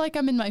do feel like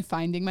I'm in my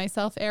finding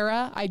myself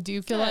era. I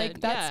do feel like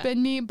that's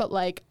been me, but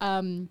like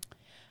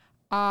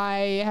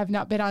I have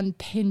not been on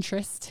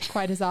Pinterest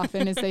quite as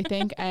often as they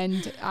think,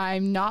 and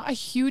I'm not a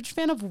huge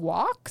fan of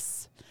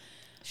walks.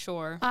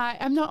 Sure.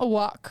 I'm not a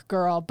walk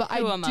girl, but I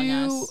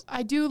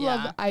do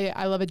love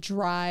I love a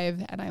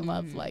drive, and I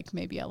love like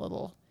maybe a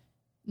little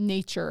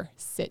nature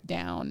sit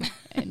down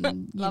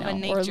and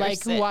or like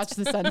watch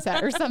the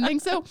sunset or something.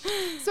 So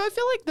I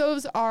feel like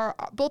those are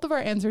both of our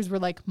answers were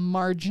like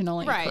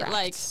marginally correct.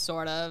 Like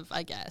sort of,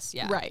 I guess.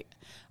 Yeah. Right.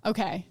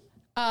 Okay.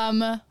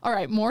 All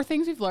right, more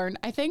things we've learned.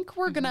 I think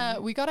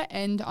we gotta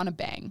end on a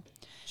bang.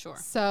 Sure.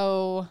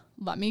 So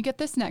let me get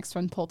this next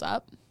one pulled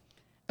up.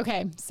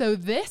 Okay, so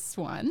this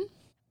one,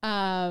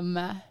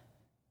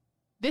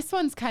 this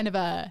one's kind of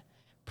a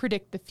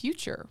predict the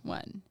future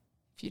one,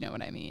 if you know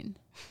what I mean.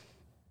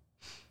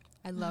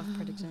 I love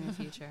predicting the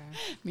future.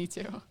 Me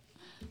too.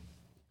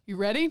 You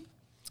ready?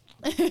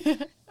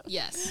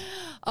 Yes.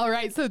 All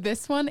right. So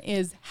this one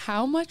is,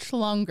 how much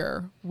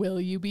longer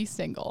will you be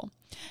single?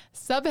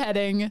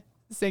 Subheading,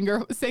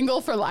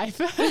 single for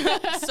life.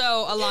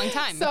 So a long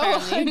time, so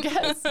apparently. I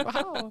guess,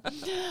 wow.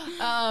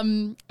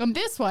 On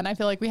this one, I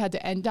feel like we had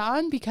to end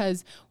on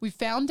because we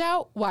found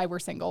out why we're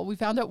single. We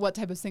found out what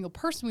type of single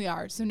person we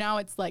are. So now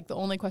it's like the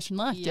only question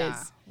left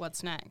is,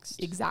 what's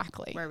next?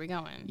 Exactly. Where are we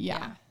going?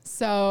 Yeah.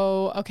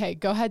 So, okay,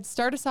 go ahead.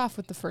 Start us off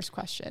with the first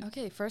question.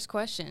 Okay, first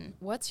question.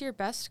 What's your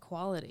best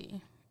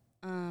quality?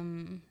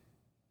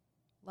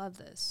 Love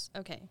this.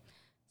 Okay.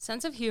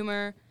 Sense of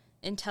humor,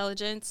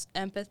 intelligence,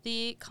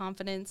 empathy,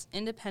 confidence,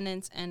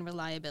 independence, and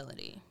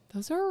reliability.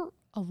 Those are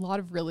a lot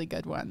of really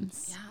good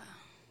ones. Yeah.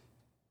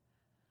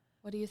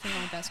 What do you think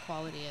my best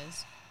quality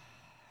is?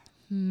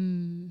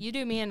 You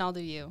do me and I'll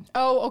do you.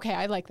 Oh, okay.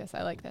 I like this.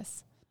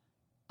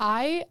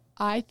 I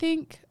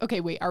think, okay,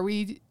 wait, are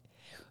we,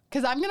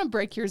 because I'm going to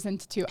break yours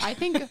into two. I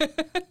think like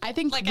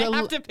I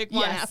have to pick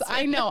one. Yes,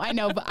 I know,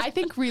 but I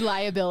think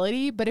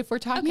reliability. But if we're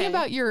talking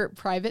about your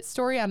private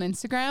story on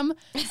Instagram,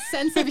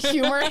 sense of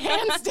humor,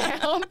 hands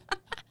down.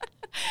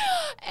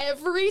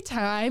 Every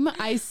time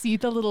I see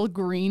the little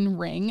green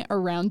ring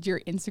around your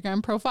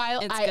Instagram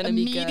profile, I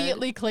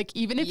immediately click,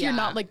 even if you're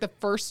not like the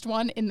first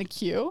one in the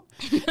queue.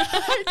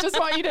 I just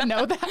want you to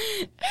know that.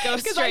 Go straight there.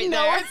 Because I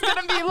know it's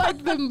going to be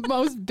like the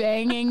most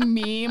banging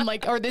meme,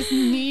 like, or this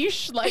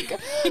niche, like,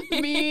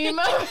 meme.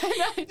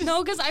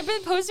 No, because I've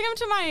been posting them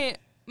to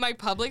my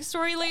public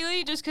story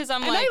lately just because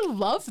I'm I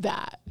love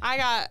that.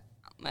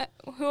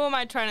 Who am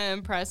I trying to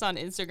impress on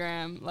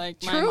Instagram?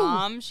 Like my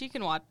mom, she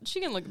can look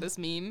at this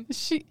meme.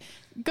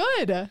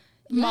 Good. Yeah.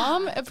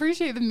 Mom,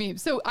 appreciate the meme.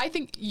 So I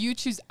think you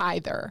choose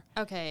either.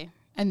 Okay.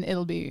 And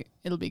it'll be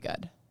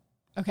good.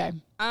 Okay.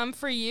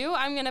 For you,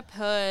 I'm gonna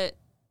put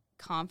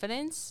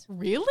confidence.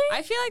 Really?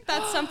 I feel like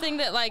that's something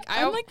that like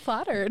I'm like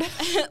flattered.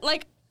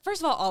 Like,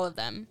 first of all of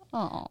them.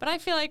 Oh. But I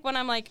feel like when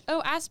I'm like,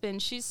 oh, Aspen,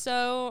 she's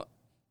so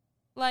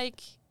like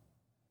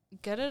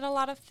good at a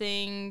lot of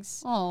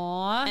things.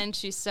 Aww. And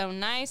she's so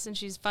nice and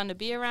she's fun to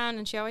be around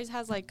and she always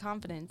has like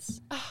confidence.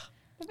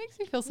 That makes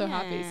me feel so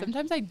happy.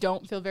 Sometimes I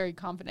don't feel very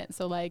confident.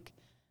 So like,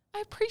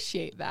 I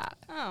appreciate that.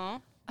 Oh.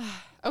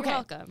 Okay. You're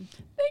welcome.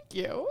 Thank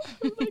you.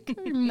 Like,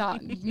 I'm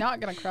not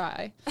gonna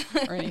cry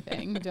or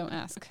anything. Don't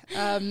ask.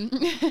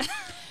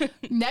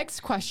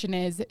 Next question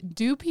is,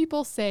 do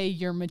people say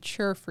you're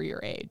mature for your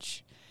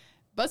age?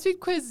 BuzzFeed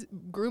quiz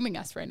grooming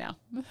us right now.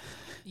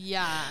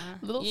 Yeah.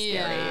 A little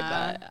scary,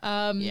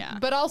 Yeah.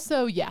 but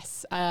also,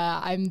 yes,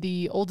 I'm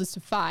the oldest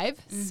of 5,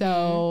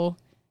 so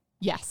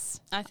yes.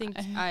 I think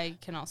I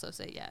can also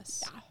say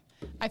yes. Yeah.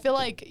 I feel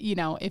like,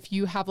 if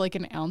you have like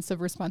an ounce of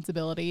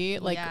responsibility,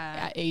 like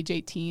at age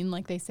 18,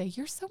 like they say,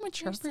 you're so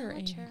mature for your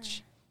age.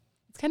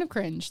 It's kind of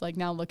cringe, like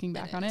now looking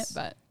back on it,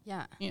 but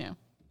yeah, I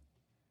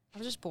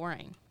was just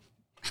boring.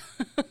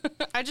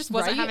 I just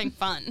wasn't having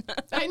fun.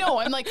 I know.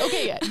 I'm like,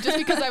 okay, just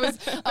because I was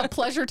a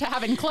pleasure to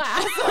have in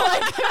class.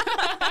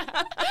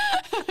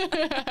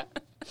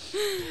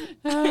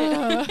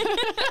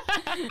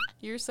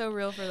 You're so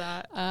real for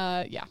that.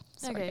 Yeah.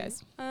 Sorry,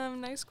 guys.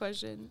 Next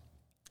question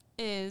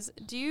is,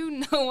 do you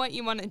know what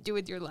you want to do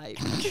with your life?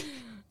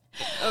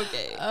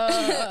 Okay.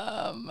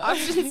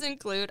 Options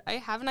include, I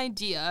have an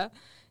idea.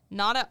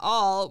 Not at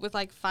all, with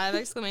like 5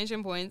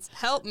 exclamation points.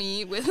 Help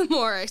me with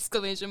more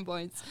exclamation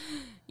points.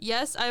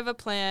 Yes, I have a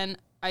plan.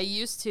 I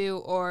used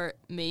to, or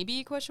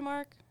maybe, question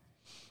mark.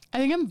 I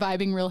think I'm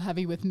vibing real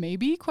heavy with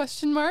maybe,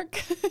 question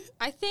mark.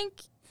 I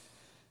think,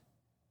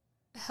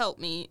 help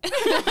me.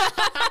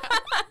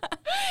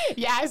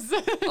 Yes.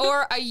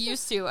 Or I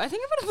used to. I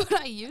think I'm going to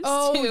put I used to.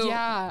 Oh,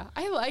 yeah.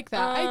 I like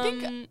that. I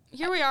think.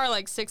 Here we are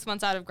like 6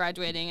 months out of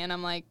graduating, and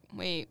I'm like,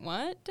 wait,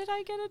 what did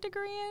I get a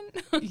degree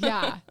in?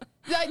 Yeah.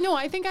 No,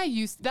 I think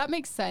that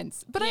makes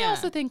sense. But I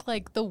also think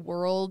like the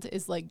world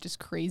is like just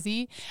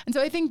crazy. And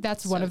so I think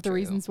that's one of the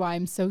reasons why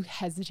I'm so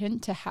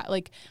hesitant to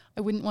I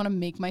wouldn't want to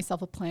make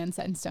myself a plan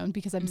set in stone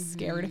because I'm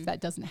scared if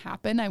that doesn't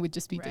happen, I would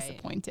just be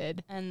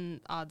disappointed. And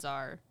odds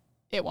are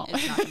it won't.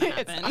 It's not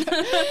going to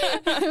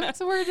happen.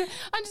 So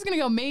I'm just going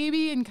to go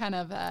maybe and kind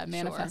of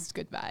manifest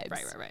good vibes.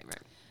 Right.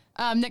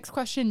 Next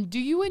question. Do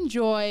you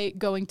enjoy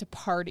going to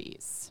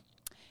parties?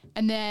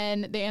 And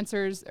then the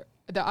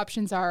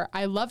options are,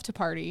 I love to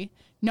party,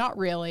 not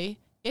really,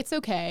 it's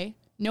okay,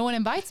 no one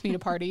invites me to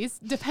parties,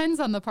 depends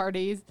on the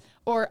parties,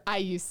 or I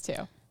used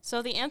to.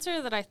 So the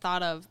answer that I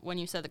thought of when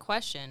you said the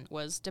question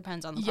was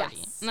depends on the party.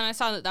 Yes. And then I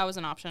saw that was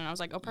an option, and I was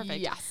like, oh, perfect.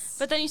 Yes.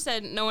 But then you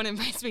said no one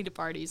invites me to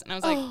parties, and I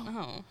was like,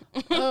 oh.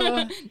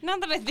 Now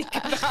that I think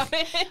about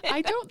it.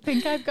 I don't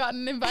think I've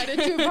gotten invited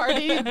to a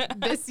party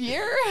this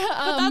year.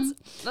 But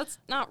that's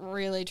not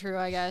really true,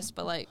 I guess,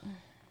 but like.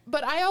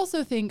 But I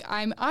also think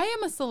I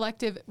am a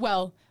selective,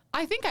 well,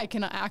 I think I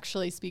can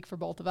actually speak for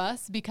both of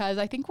us because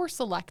I think we're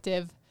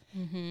selective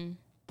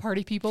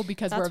party people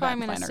because we're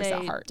event planners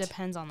at heart.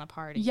 Depends on the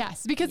party.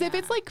 Yes, because if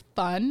it's like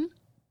fun,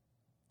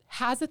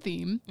 has a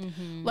theme,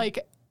 like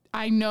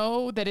I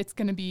know that it's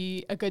going to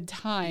be a good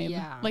time.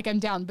 Yeah. Like I'm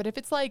down. But if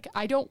it's like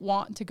I don't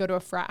want to go to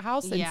a frat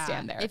house and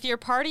stand there. If your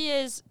party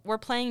is we're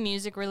playing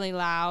music really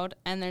loud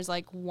and there's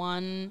like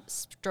one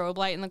strobe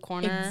light in the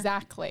corner.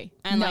 Exactly.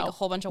 And like a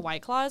whole bunch of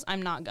White Claws,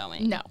 I'm not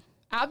going. No.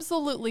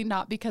 Absolutely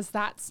not, because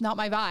that's not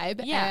my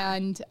vibe. Yeah.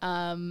 And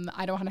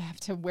I don't want to have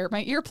to wear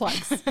my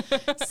earplugs.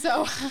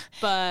 So,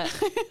 but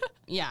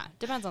yeah,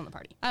 depends on the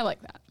party. I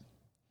like that.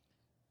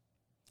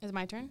 Is it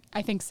my turn?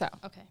 I think so.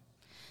 Okay.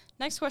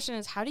 Next question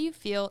is, how do you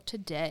feel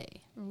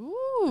today?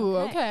 Ooh,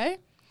 okay.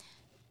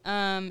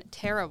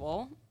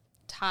 Terrible,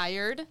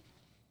 tired,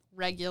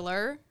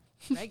 regular.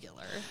 I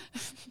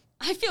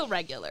feel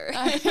regular.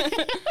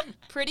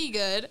 Pretty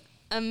good,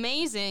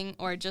 amazing,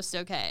 or just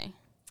okay?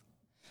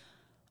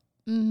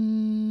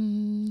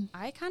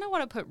 I kind of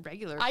want to put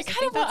regular. I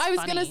was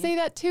going to say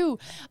that too.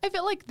 I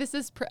feel like this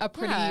is a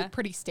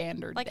pretty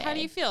standard Like, day. how do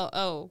you feel?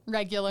 Oh,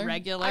 regular.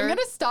 I'm going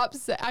to stop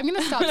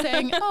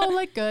saying, oh,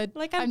 like good.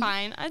 Like I'm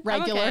fine.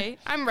 Regular. I'm okay.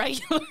 I'm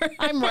regular.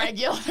 I'm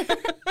regular.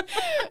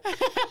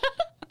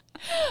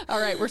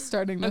 All right, we're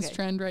starting this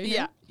trend right here.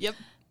 Yeah. Yep.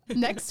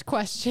 Next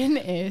question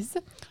is,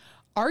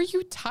 are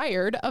you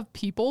tired of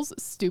people's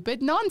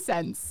stupid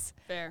nonsense?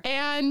 Fair.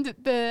 And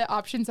the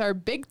options are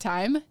big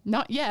time,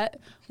 not yet.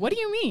 What do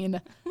you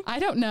mean? I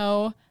don't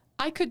know.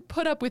 I could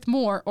put up with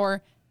more,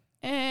 or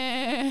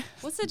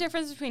What's the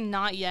difference between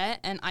not yet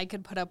and I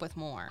could put up with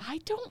more? I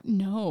don't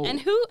know. And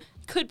who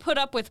could put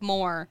up with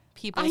more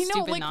people's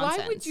stupid nonsense?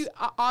 Why would you?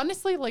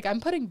 Honestly, like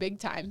I'm putting big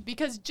time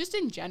because just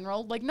in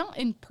general, like not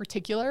in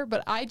particular,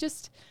 but I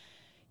just,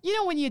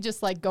 when you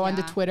just like go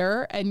onto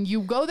Twitter and you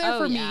go there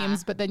for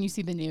memes, but then you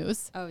see the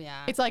news. Oh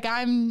yeah. It's like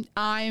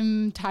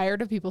I'm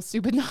tired of people's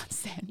stupid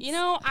nonsense.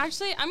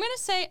 Actually, I'm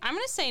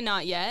gonna say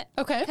not yet.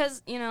 Okay.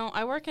 Because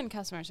I work in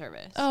customer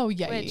service. Oh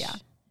yeah, which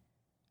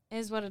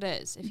is what it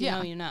is. If you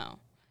know, you know.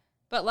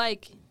 But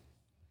like,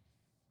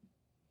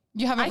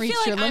 you haven't reached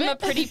your limit. I'm a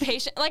pretty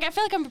patient. Like I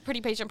feel like I'm a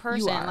pretty patient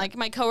person. Like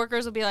my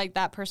coworkers will be like,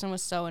 "That person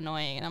was so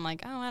annoying," and I'm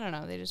like, "Oh, I don't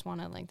know. They just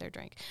wanted like their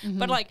drink." Mm-hmm.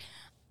 But like,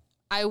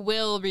 I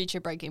will reach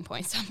a breaking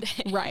point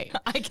someday. Right.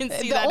 I can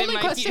see that in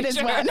my future. The only question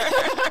is when.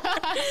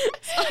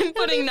 So I'm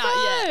putting not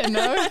yet.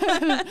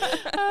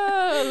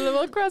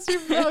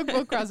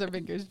 We'll cross our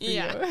fingers for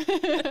you.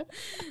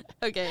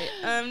 Okay.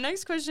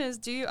 Next question is,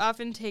 do you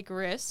often take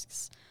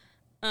risks?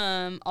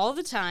 All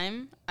the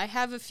time. I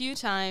have a few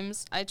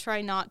times. I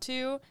try not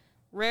to.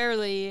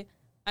 Rarely.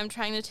 I'm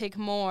trying to take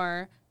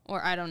more,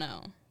 or I don't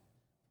know.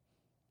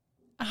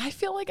 I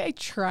feel like I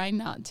try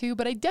not to,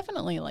 but I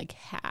definitely like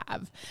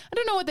have. I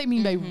don't know what they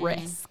mean by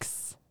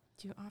risks.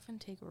 Do you often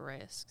take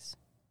risks?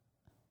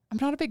 I'm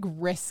not a big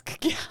risk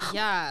gal.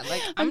 Yeah,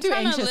 like I'm too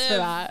trying anxious to for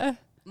that.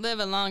 live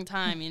a long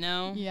time, you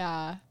know?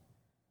 Yeah.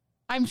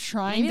 I'm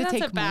trying Maybe to take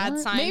that's a bad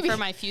more. sign for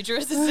my future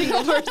as a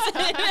single person.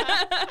 Maybe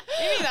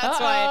that's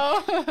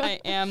why I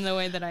am the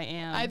way that I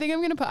am. I think I'm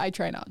going to put I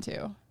try not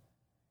to.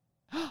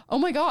 Oh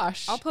my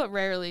gosh. I'll put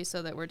rarely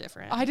so that we're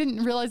different. I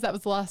didn't realize that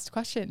was the last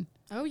question.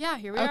 Oh, yeah,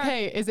 here we are.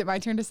 Okay, is it my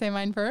turn to say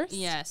mine first?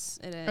 Yes,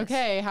 it is.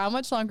 Okay, how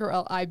much longer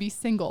will I be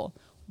single?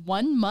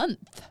 1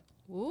 month.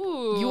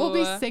 Ooh. You will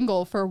be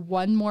single for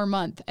 1 more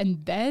month,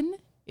 and then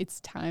it's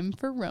time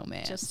for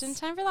romance. Just in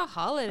time for the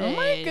holidays. Oh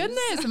my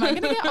goodness. Am I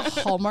going to get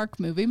a Hallmark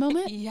movie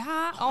moment?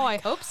 Yeah. Oh, I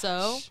hope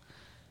so.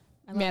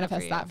 I love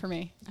Manifest you. that for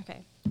me.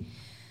 Okay.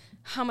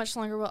 How much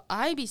longer will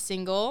I be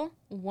single?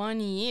 1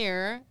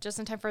 year, just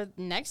in time for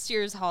next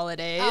year's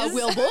holidays.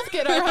 We'll both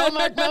get our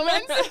Hallmark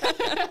moments.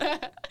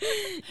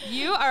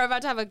 You are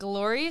about to have a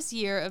glorious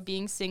year of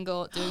being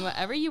single, doing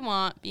whatever you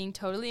want, being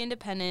totally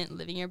independent,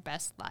 living your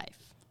best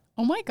life.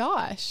 Oh my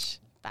gosh.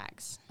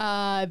 Facts.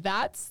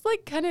 That's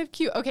like kind of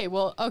cute.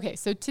 Okay,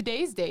 so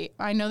today's date,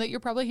 I know that you're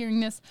probably hearing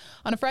this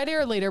on a Friday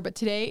or later, but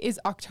today is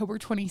October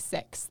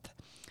 26th.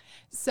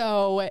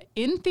 So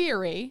in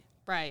theory,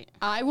 Right.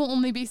 I will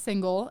only be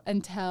single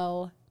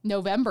until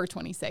November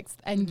 26th,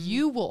 and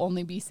you will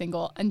only be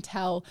single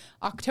until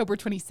October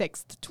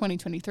 26th,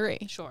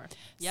 2023. Sure.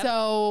 Yep.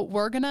 So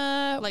we're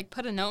gonna Like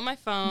put a note on my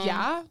phone.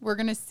 yeah, we're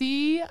gonna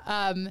see.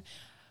 I'll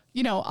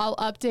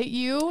update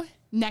you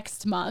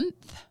next month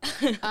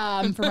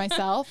for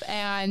myself,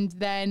 and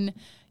then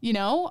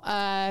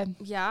Yeah.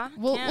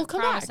 We'll Can't come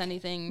promise back.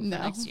 anything No.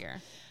 for next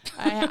year.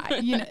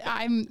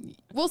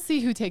 we'll see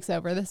who takes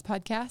over this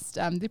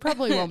podcast. They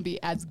probably won't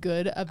be as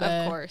good of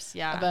Of course.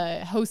 Yeah. of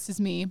a host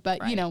as me, but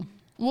Right.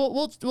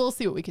 we'll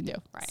see what we can do.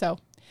 Right. So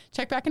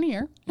check back in a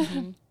year.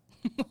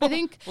 I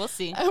think We'll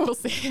see. we'll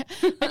see.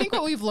 I think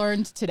what we've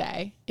learned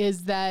today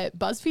is that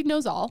BuzzFeed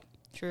knows all,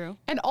 True.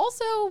 and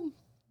also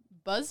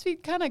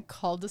BuzzFeed kind of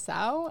called us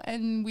out,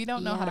 and we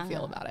don't know how to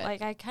feel about it.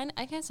 Like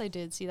I guess I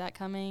did see that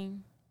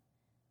coming.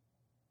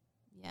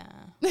 Yeah.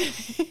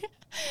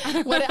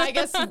 What I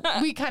guess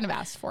we kind of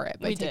asked for it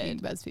by We taking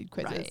did. BuzzFeed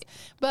quizzes. Right.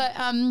 But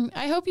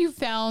I hope you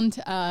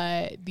found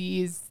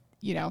these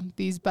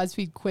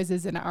BuzzFeed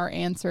quizzes and our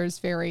answers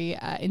very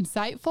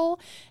insightful.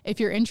 If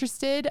you're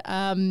interested,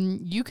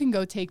 you can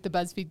go take the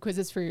BuzzFeed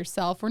quizzes for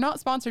yourself. We're not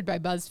sponsored by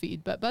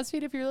BuzzFeed, but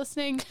BuzzFeed, if you're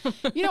listening,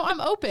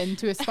 I'm open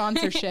to a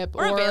sponsorship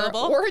We're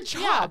available. or a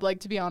job. Yeah. Like,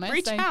 to be honest,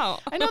 Reach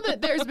out. I know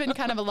that there's been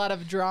kind of a lot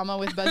of drama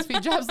with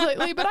BuzzFeed jobs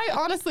lately, but I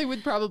honestly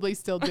would probably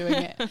still doing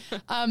it.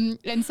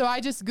 And so I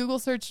just Google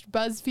searched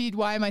BuzzFeed,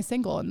 why am I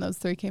single? And those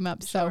 3 came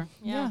up. Sure. So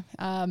Yeah.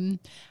 and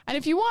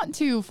if you want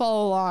to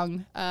follow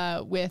along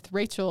with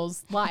Rachel's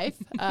life,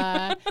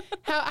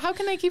 how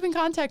can they keep in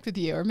contact with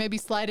you, or maybe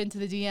slide into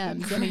the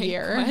DMs in a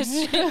year?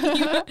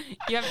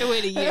 You have to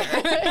wait a year.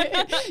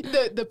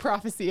 the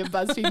prophecy of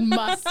BuzzFeed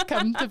must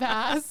come to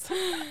pass.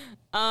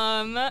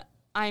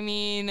 I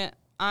mean,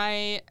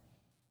 my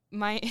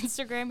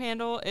Instagram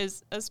handle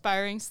is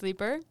aspiring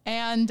sleeper.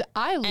 And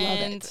I love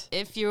And it.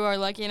 if you are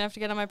lucky enough to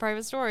get on my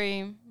private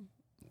story,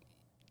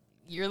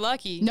 you're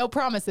lucky. No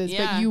promises,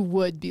 Yeah. but you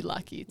would be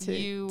lucky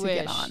to wish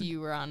get on.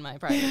 you were on my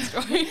private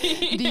story.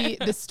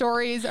 The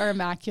stories are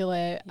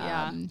immaculate.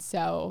 Yeah.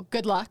 So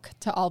good luck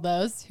to all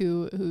those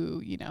who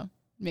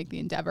make the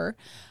endeavor.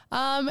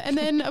 And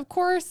then of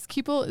course,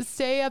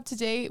 stay up to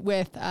date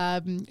with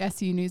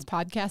SU News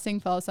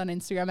Podcasting. Follow us on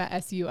Instagram at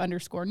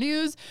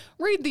SU_news.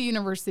 Read the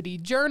University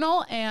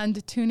Journal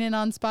and tune in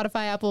on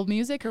Spotify, Apple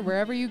Music, or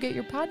wherever you get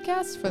your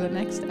podcasts for the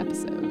next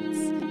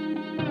episodes.